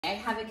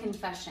have a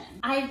confession.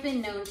 I've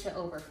been known to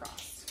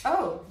overfrost.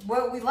 Oh,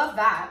 well, we love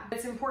that.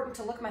 It's important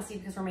to look messy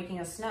because we're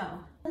making a snow.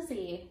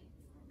 Lizzie,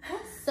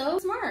 that's so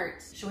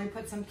smart. Should we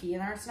put some pea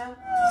in our snow?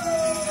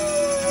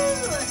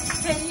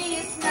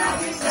 Feliz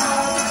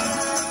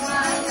Navi-Vlog,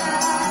 my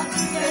love.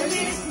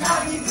 Feliz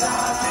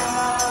Navi-Vlog.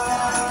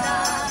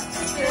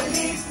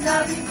 Feliz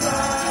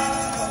Navi-Vlog.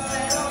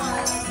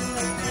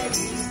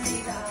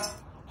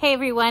 Hey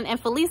everyone, and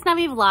Feliz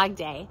Navi-Vlog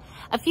day.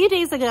 A few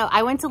days ago,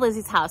 I went to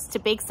Lizzie's house to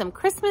bake some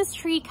Christmas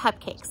tree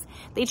cupcakes.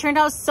 They turned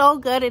out so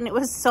good and it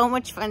was so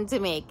much fun to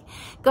make.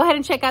 Go ahead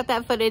and check out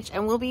that footage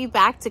and we'll be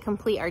back to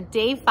complete our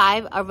day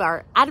 5 of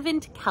our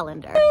Advent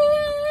Calendar.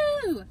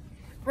 Woo!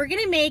 We're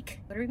gonna make,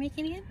 what are we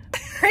making again?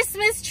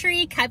 Christmas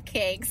tree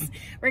cupcakes.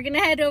 We're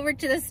gonna head over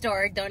to the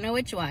store, don't know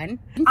which one.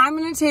 I'm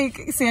gonna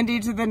take Sandy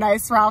to the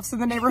nice Ralphs in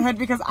the neighborhood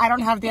because I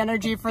don't have the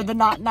energy for the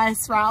not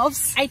nice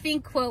Ralphs. I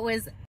think quote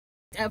was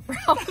up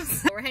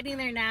Ralph's. We're heading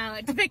there now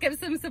to pick up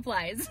some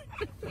supplies.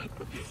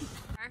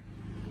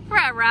 We're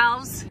at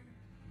Ralph's.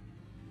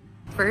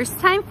 First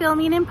time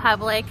filming in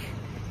public.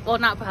 Well,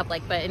 not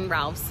public, but in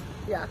Ralph's.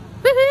 Yeah.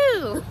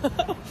 Woohoo!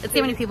 Let's see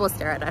how many people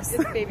stare at us.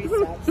 It's baby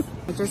steps.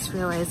 I just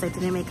realized I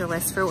didn't make a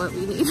list for what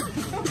we need.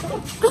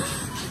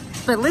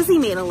 But Lizzie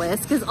made a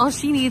list because all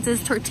she needs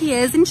is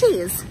tortillas and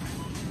cheese.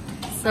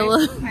 So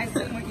I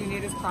assume what you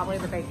need is probably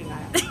the baking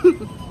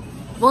item.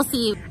 We'll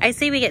see. I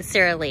say we get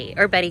Sara Lee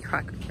or Betty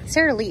Crocker.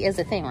 Sara Lee is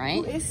a thing,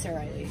 right? Who is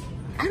Sara Lee?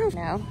 I don't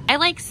know. I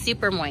like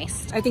super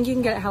moist. I think you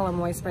can get it hella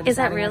moist by Is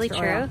that really true?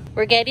 Oil.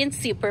 We're getting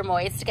super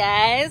moist,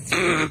 guys.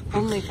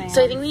 Only fan.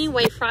 So I think we need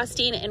white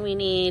frosting and we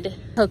need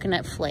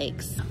coconut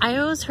flakes. I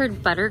always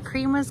heard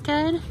buttercream was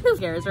good. Who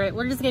cares, right?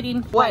 We're just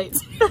getting white.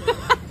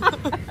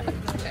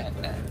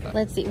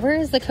 Let's see, where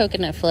is the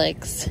coconut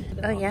flakes?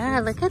 Oh yeah,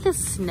 look at the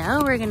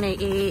snow we're gonna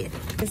eat.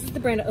 This is the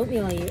brand of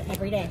oatmeal I eat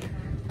every day.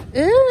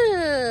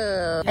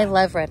 Ooh, I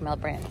love Red Mill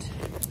brand.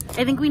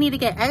 I think we need to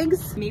get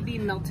eggs. Maybe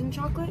melting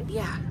chocolate?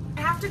 Yeah.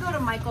 I have to go to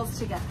Michael's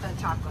to get the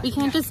chocolate. You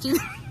can't just do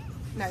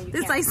No, you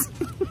this can't. ice.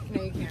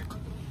 No, you can't.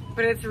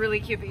 But it's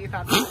really cute that you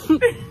thought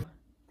that.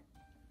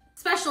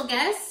 Special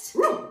guest.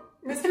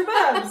 Mr.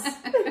 Bubs.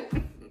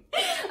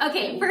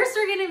 Okay, first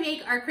we're gonna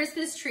make our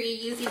Christmas tree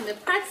using the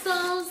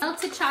pretzels,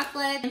 melted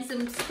chocolate, and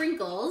some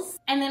sprinkles.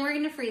 And then we're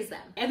gonna freeze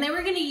them. And then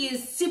we're gonna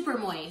use super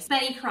moist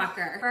Betty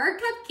Crocker for our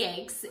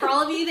cupcakes. For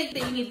all of you that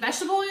you need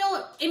vegetable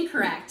oil,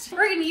 incorrect.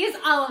 We're gonna use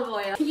olive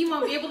oil. You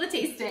won't be able to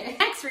taste it.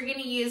 Next, we're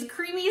gonna use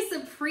creamy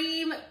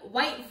supreme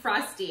white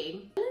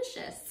frosting.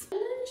 Delicious,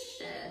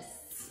 delicious.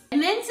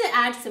 And then to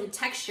add some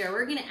texture,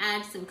 we're gonna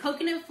add some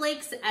coconut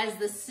flakes as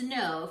the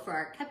snow for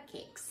our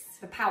cupcakes.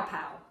 The pow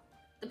pow.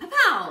 The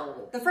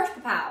pa-pow. The fresh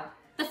pow.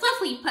 The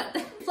fluffy,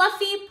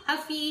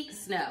 puffy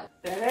snow.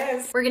 There it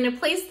is. We're gonna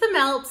place the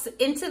melts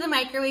into the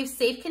microwave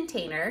safe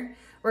container.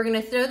 We're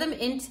gonna throw them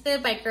into the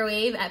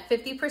microwave at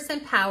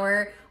 50%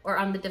 power or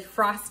on the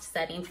defrost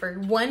setting for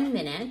 1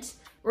 minute.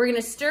 We're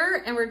gonna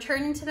stir and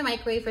return into the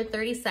microwave for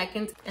 30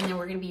 seconds, and then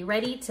we're gonna be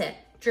ready to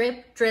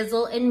drip,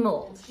 drizzle, and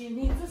mold. She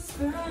needs a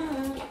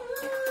spoon.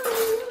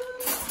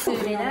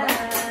 Put it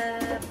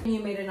up.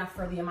 You made enough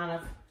for the amount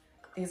of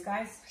these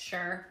guys?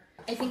 Sure.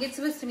 I think it's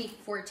supposed to be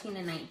 14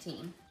 and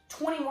 19.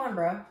 21,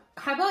 bro.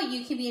 How about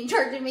you can be in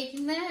charge of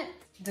making that?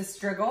 The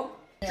striggle?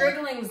 Yeah.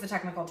 Driggling is the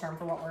technical term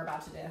for what we're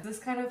about to do. Is this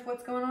kind of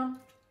what's going on?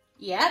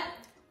 Yep.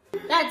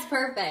 That's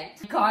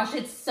perfect. Gosh,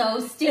 it's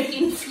so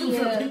stinking cute.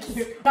 Really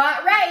cute.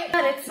 Not right,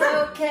 but it's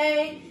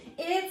okay.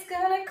 It's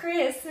gonna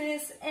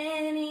Christmas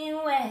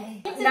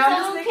anyway. It's its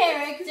own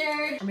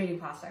character. I'm eating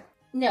plastic.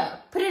 No,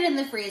 put it in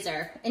the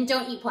freezer and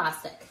don't eat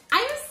plastic.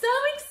 I'm so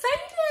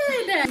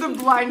excited. The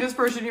blindest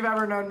person you've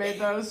ever known made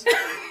those.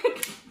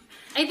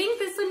 I think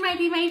this one might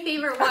be my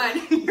favorite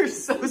one. You're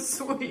so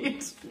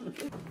sweet.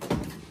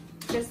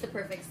 Just the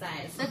perfect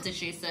size. That's what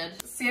she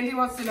said. Sandy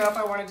wants to know if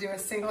I want to do a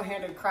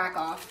single-handed crack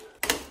off.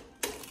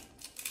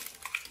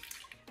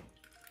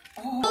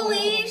 Oh.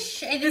 Holy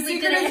shit. The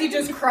secret is you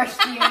just crushed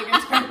the egg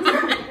and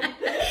turned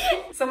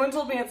it. Someone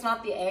told me it's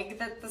not the egg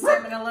that the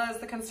salmonella is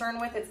the concern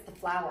with, it's the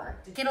flour.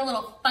 Get a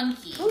little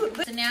funky. So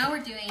now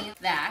we're doing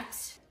that.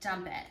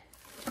 Dump it.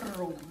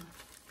 Boom.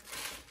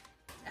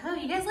 Oh,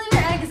 you guys leave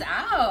your eggs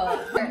out.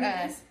 Or,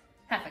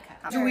 half a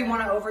cup. Do we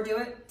want to overdo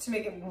it to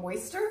make it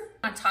moister?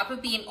 On top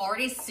of being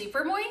already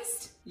super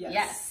moist? Yes.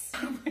 Yes.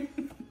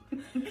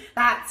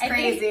 That's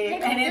crazy.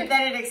 And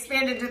then it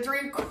expanded to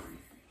 3/4.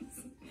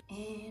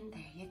 And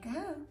there you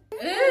go.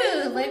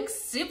 Ooh, looks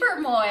super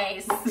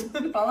moist.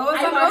 Follow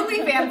us on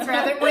OnlyFans for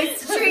other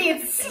moist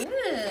treats.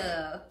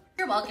 Ooh.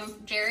 You're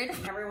welcome, Jared.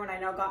 Everyone I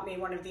know got me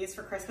one of these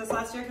for Christmas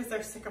last year because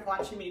they're sick of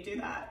watching me do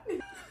that.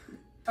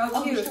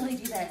 Oh, you should totally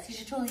do that. You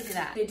should totally do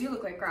that. They do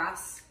look like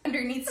grass.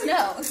 Underneath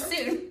snow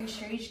soon. I'm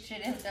sure you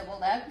should have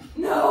doubled up.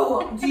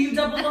 No! Do you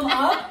double them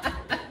up?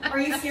 Are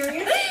you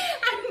serious?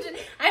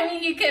 I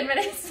mean, you could, but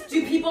it's...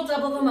 Do people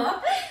double them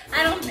up?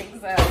 I don't think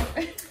so.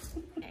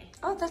 Okay.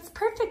 Oh, that's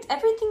perfect.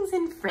 Everything's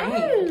in frame.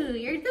 Ooh,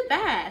 you're the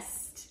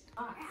best.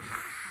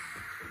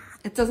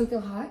 It doesn't feel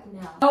hot?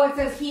 No. Oh, it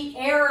says heat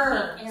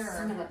error. Heat error.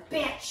 Son of a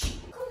bitch.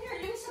 Come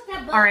here, do something.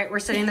 that book. All right, we're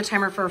setting the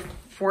timer for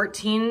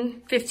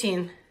 14,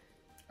 15.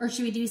 Or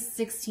should we do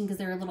 16 because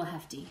they're a little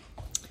hefty?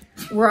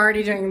 We're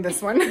already doing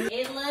this one.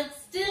 It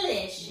looks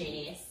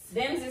delicious.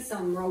 Them's is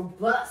some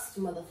robust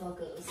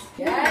motherfuckers.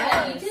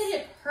 Yeah, you did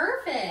it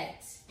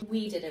perfect.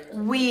 We did it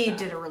really We good.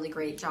 did a really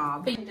great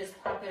job. You can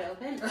just pop it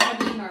open, or how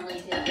do you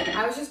normally do it?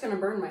 I was just gonna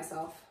burn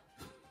myself.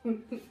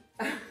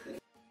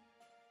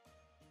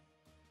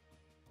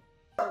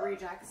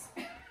 Rejects.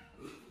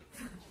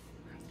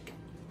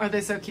 Are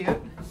they so cute?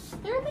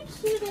 They're the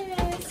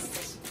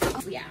cutest.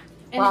 Oh, yeah.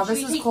 And Wow, should this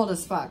we is take- cold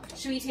as fuck.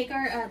 Should we take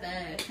our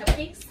the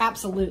cupcakes?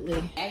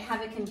 Absolutely. I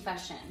have a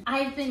confession.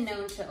 I've been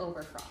known to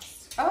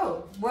overfrost.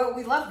 Oh, well,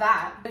 we love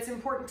that. It's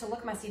important to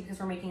look messy because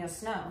we're making a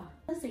snow.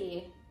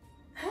 Lizzie,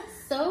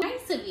 that's so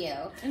nice of you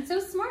and so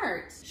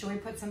smart. Should we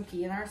put some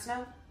pee in our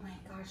snow? Oh my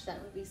gosh,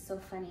 that would be so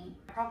funny.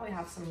 I probably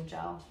have some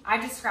gel. I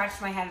just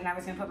scratched my head and I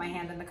was gonna put my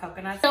hand in the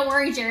coconut. Don't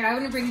worry, Jared. I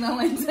want to bring the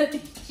ones that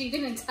she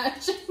didn't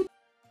touch.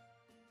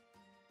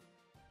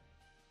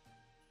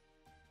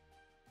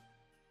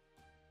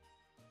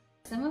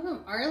 Some of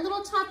them are a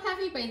little top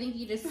heavy, but I think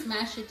you just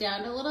smash it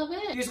down a little You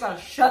bit. just gotta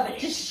shove it.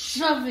 Just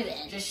shove it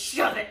in. Just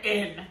shove it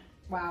in.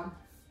 Wow.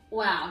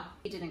 Wow,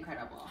 you did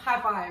incredible.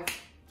 High five.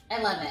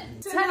 I love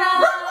it.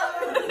 Ta-da!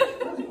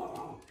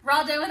 We're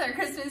all done with our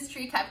Christmas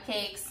tree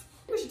cupcakes.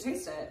 We should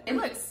taste it. It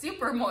looks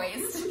super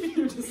moist.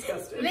 You're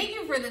disgusting. Thank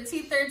you for the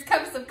 2/3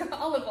 cups of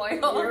olive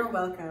oil. You're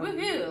welcome.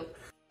 Woohoo!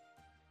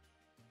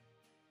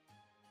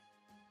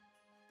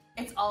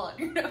 It's all on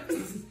your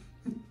nose.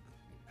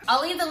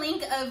 I'll leave the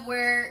link of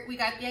where we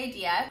got the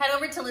idea. Head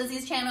over to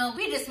Lizzie's channel.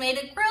 We just made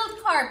a grilled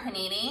carb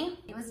panini.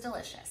 It was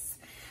delicious.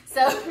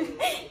 So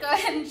go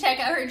ahead and check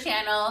out her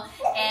channel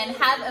and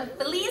have a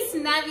Feliz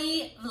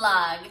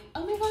Navi-Vlog.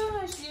 Oh my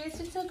gosh, you guys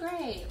did so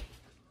great.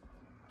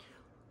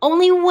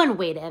 Only one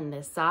way to end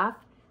this off,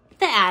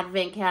 the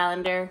Advent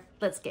Calendar.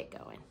 Let's get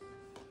going.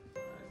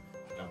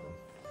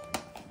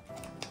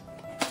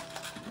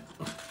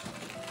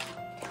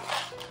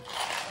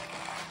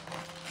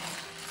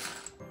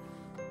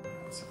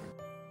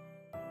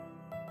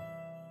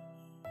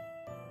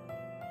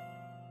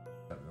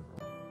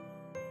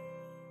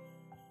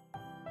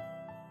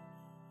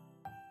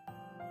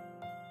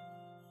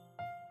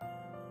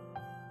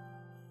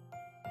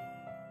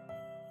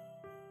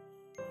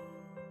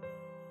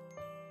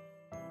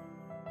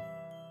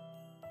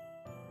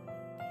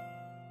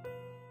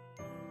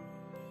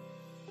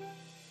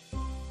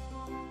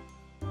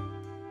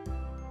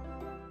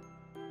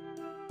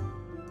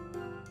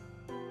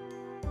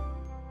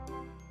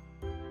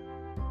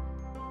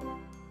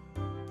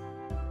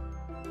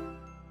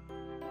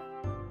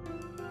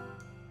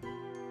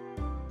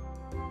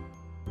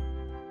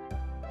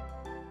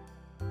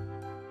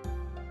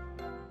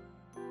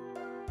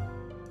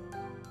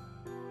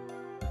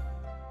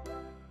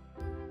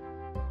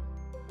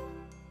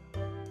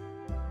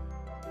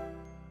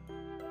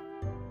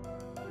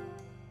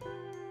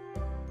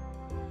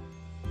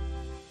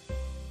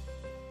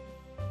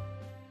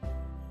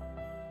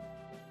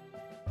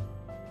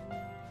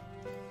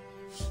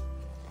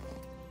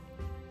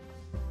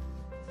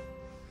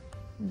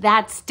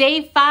 That's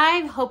day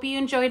 5. Hope you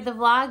enjoyed the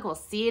vlog. We'll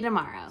see you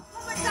tomorrow.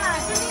 Oh my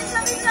God, Feliz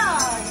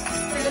Navi-Vlog!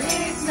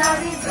 Feliz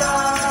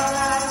Navi-Vlog!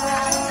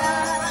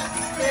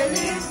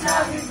 Feliz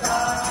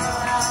Navi-Vlog!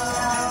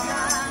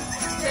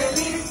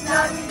 Feliz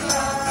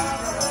Navi-Vlog!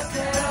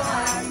 Otro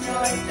año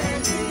y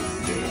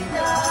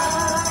felicidad!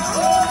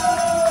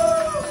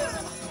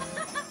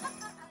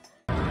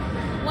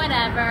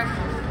 Whatever.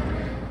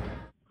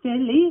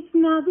 Feliz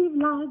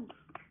Navi-Vlog.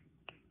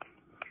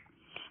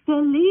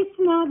 Feliz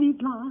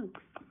Navi-Vlog.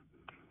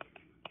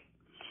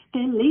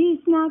 Feliz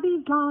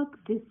Navi-Vlog.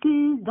 This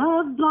is the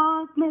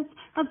Vlogmas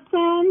of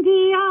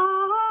Sandia.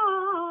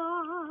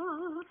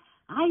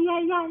 Ay,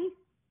 ay, ay.